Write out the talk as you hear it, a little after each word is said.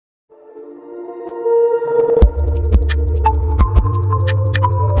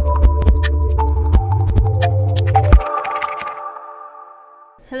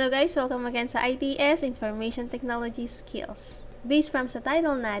guys! Welcome again sa ITS, Information Technology Skills. Based from sa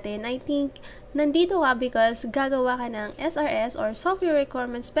title natin, I think nandito ka because gagawa ka ng SRS or Software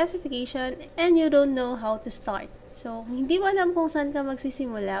Requirement Specification and you don't know how to start. So, hindi mo alam kung saan ka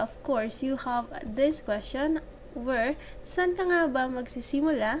magsisimula. Of course, you have this question where, saan ka nga ba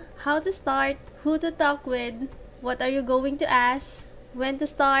magsisimula? How to start? Who to talk with? What are you going to ask? When to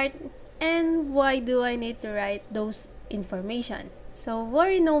start? And why do I need to write those information? So,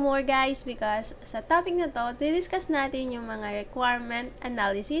 worry no more guys because sa topic na to, didiscuss natin yung mga requirement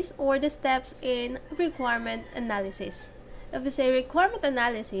analysis or the steps in requirement analysis. If we say requirement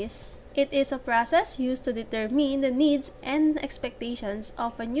analysis, it is a process used to determine the needs and expectations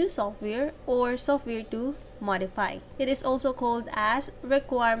of a new software or software to modify. It is also called as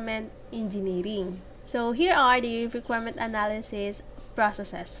requirement engineering. So, here are the requirement analysis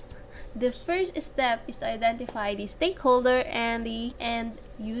processes. The first step is to identify the stakeholder and the end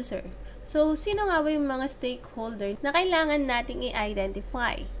user. So, sino nga ba yung mga stakeholder na kailangan nating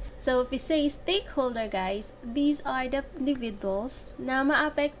i-identify? So, if we say stakeholder guys, these are the individuals na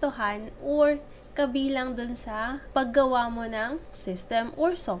maapektuhan or kabilang dun sa paggawa mo ng system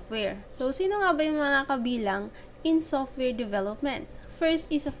or software. So, sino nga ba yung mga kabilang in software development? First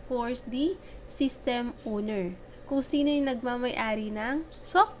is of course the system owner. Kung sino yung nagmamay-ari ng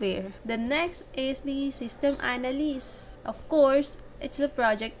software. The next is the system analyst. Of course, it's the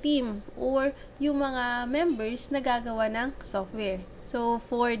project team or yung mga members na gagawa ng software. So,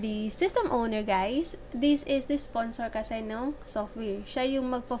 for the system owner guys, this is the sponsor kasi ng software. Siya yung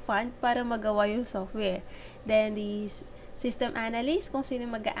magpa-fund para magawa yung software. Then, the system analyst, kung sino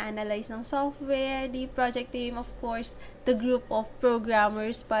mag-a-analyze ng software. The project team, of course, the group of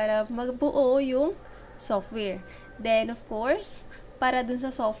programmers para magbuo yung software. Then, of course, para dun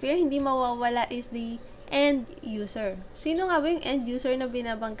sa software, hindi mawawala is the end user. Sino nga ba yung end user na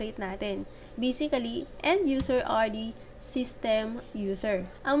binabangkit natin? Basically, end user are the system user.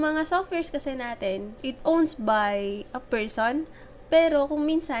 Ang mga softwares kasi natin, it owns by a person, pero kung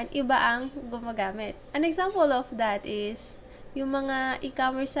minsan, iba ang gumagamit. An example of that is yung mga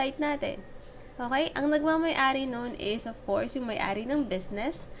e-commerce site natin. Okay? Ang nagmamay-ari nun is, of course, yung may-ari ng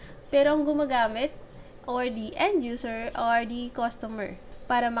business, pero ang gumagamit or the end user or the customer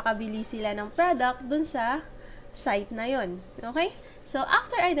para makabili sila ng product dun sa site na yon. Okay? So,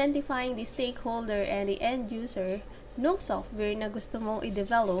 after identifying the stakeholder and the end user nung software na gusto mong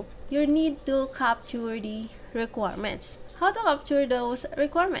i-develop, you need to capture the requirements. How to capture those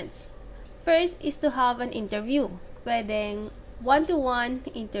requirements? First is to have an interview. Pwedeng one-to-one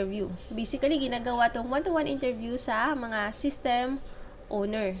interview. Basically, ginagawa tong one-to-one interview sa mga system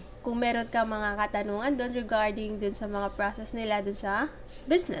owner. Kung meron ka mga katanungan doon regarding dun sa mga process nila dun sa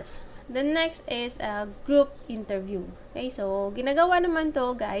business. The next is a group interview. Okay, so ginagawa naman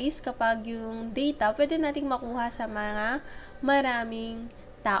to guys kapag yung data pwede nating makuha sa mga maraming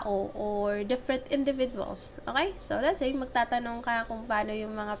tao or different individuals. Okay, so let's say magtatanong ka kung paano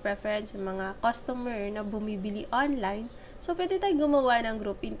yung mga preference ng mga customer na bumibili online. So pwede tayong gumawa ng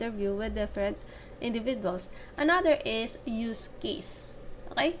group interview with different individuals. Another is use case.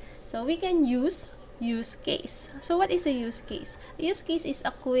 Okay? So, we can use case. So, what is a use case? A use case is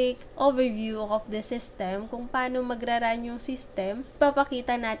a quick overview of the system, kung paano magra-run yung system.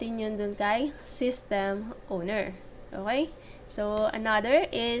 Papakita natin yun dun kay system owner. Okay? So, another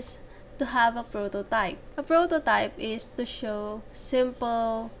is to have a prototype. A prototype is to show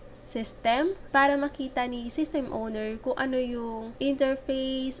simple system para makita ni system owner kung ano yung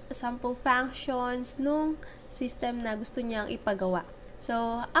interface, sample functions nung system na gusto niyang ipagawa.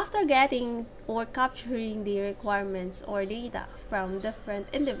 So, after getting or capturing the requirements or data from different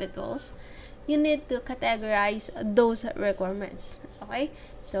individuals, you need to categorize those requirements. Okay?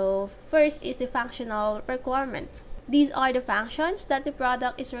 So, first is the functional requirement. These are the functions that the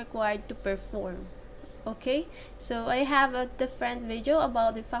product is required to perform. Okay? So, I have a different video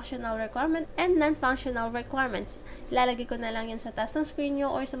about the functional requirement and non-functional requirements. Ilalagay ko na lang yan sa taas ng screen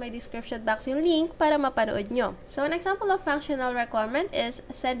nyo or sa may description box yung link para mapanood nyo. So, an example of functional requirement is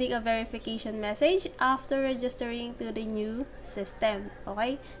sending a verification message after registering to the new system.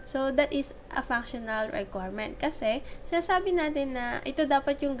 Okay? So, that is a functional requirement. Kasi, sinasabi natin na ito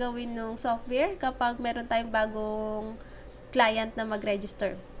dapat yung gawin ng software kapag meron tayong bagong client na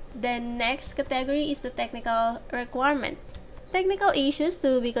mag-register. Then, next category is the technical requirement. Technical issues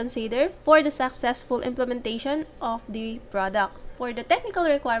to be considered for the successful implementation of the product. For the technical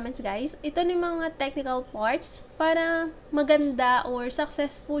requirements, guys, ito yung mga technical parts para maganda or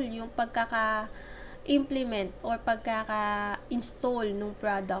successful yung pagkaka-implement or pagkaka-install ng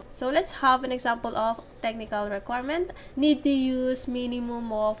product. So, let's have an example of technical requirement. Need to use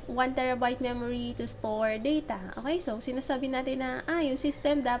minimum of 1 terabyte memory to store data. Okay, so sinasabi natin na yung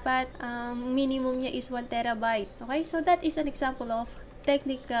system dapat minimum niya is 1 terabyte. Okay, so that is an example of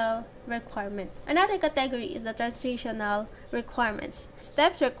technical requirement. Another category is the transitional requirements.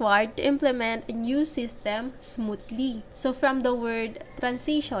 Steps required to implement a new system smoothly. So from the word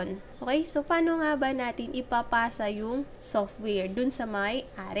transition, okay, so paano nga ba natin ipapasa yung software dun sa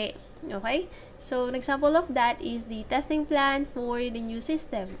may-ari? Okay, so an example of that is the testing plan for the new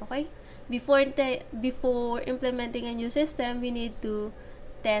system. Okay, before implementing a new system, we need to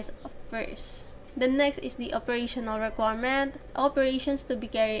test first. The next is the operational requirement. Operations to be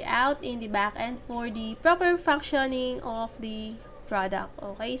carried out in the backend for the proper functioning of the product.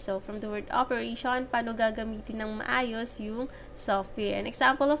 Okay, so from the word operation, paano gagamitin ng maayos yung software. An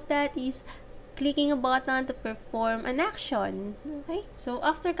example of that is clicking a button to perform an action. Okay, so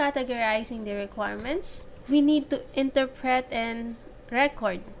after categorizing the requirements, we need to interpret and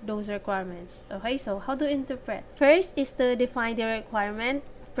record those requirements. Okay, so how to interpret? First is to define the requirement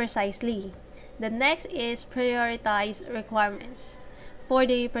precisely. The next is prioritize requirements. For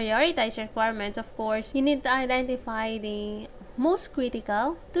the prioritize requirements, of course, you need to identify the most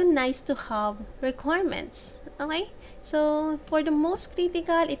critical to nice to have requirements. Okay? So, for the most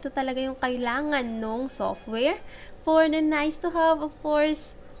critical, ito talaga yung kailangan ng software. For the nice to have, of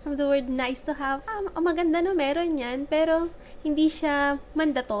course, from the word nice to have, maganda na meron yan, pero hindi siya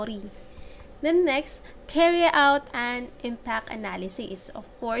mandatory. Then next, carry out an impact analysis. Of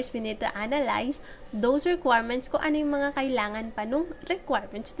course, we need to analyze those requirements kung ano yung mga kailangan pa nung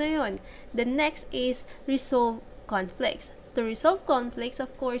requirements na yun. The next is resolve conflicts. To resolve conflicts,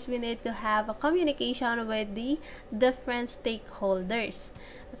 of course, we need to have a communication with the different stakeholders.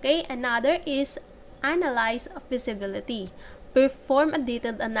 Okay, another is analyze feasibility. Perform a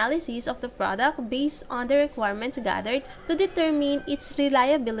detailed analysis of the product based on the requirements gathered to determine its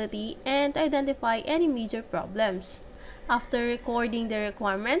reliability and to identify any major problems. After recording the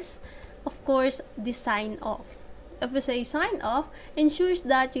requirements, of course, the sign off. If we say sign off, ensures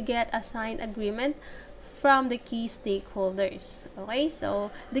that you get a signed agreement from the key stakeholders. Okay,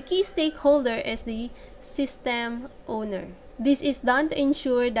 so the key stakeholder is the system owner. This is done to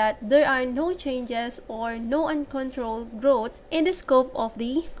ensure that there are no changes or no uncontrolled growth in the scope of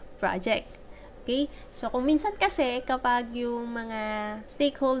the project. Okay? So, kung minsan kasi, kapag yung mga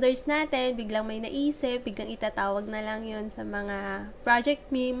stakeholders natin, biglang may naisip, biglang itatawag na lang yun sa mga project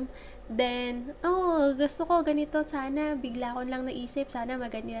team, then, gusto ko ganito, sana bigla ko lang naisip, sana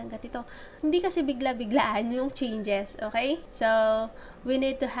maganyan ganito. Hindi kasi bigla-biglaan yung changes, okay? So, we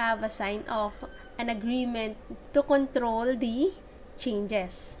need to have a sign off, an agreement to control the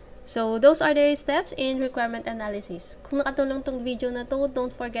changes. So, those are the steps in requirement analysis. Kung nakatulong tong video na to,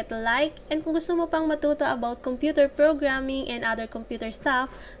 don't forget to like. And kung gusto mo pang matuto about computer programming and other computer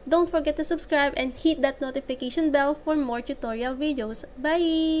stuff, don't forget to subscribe and hit that notification bell for more tutorial videos.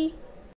 Bye!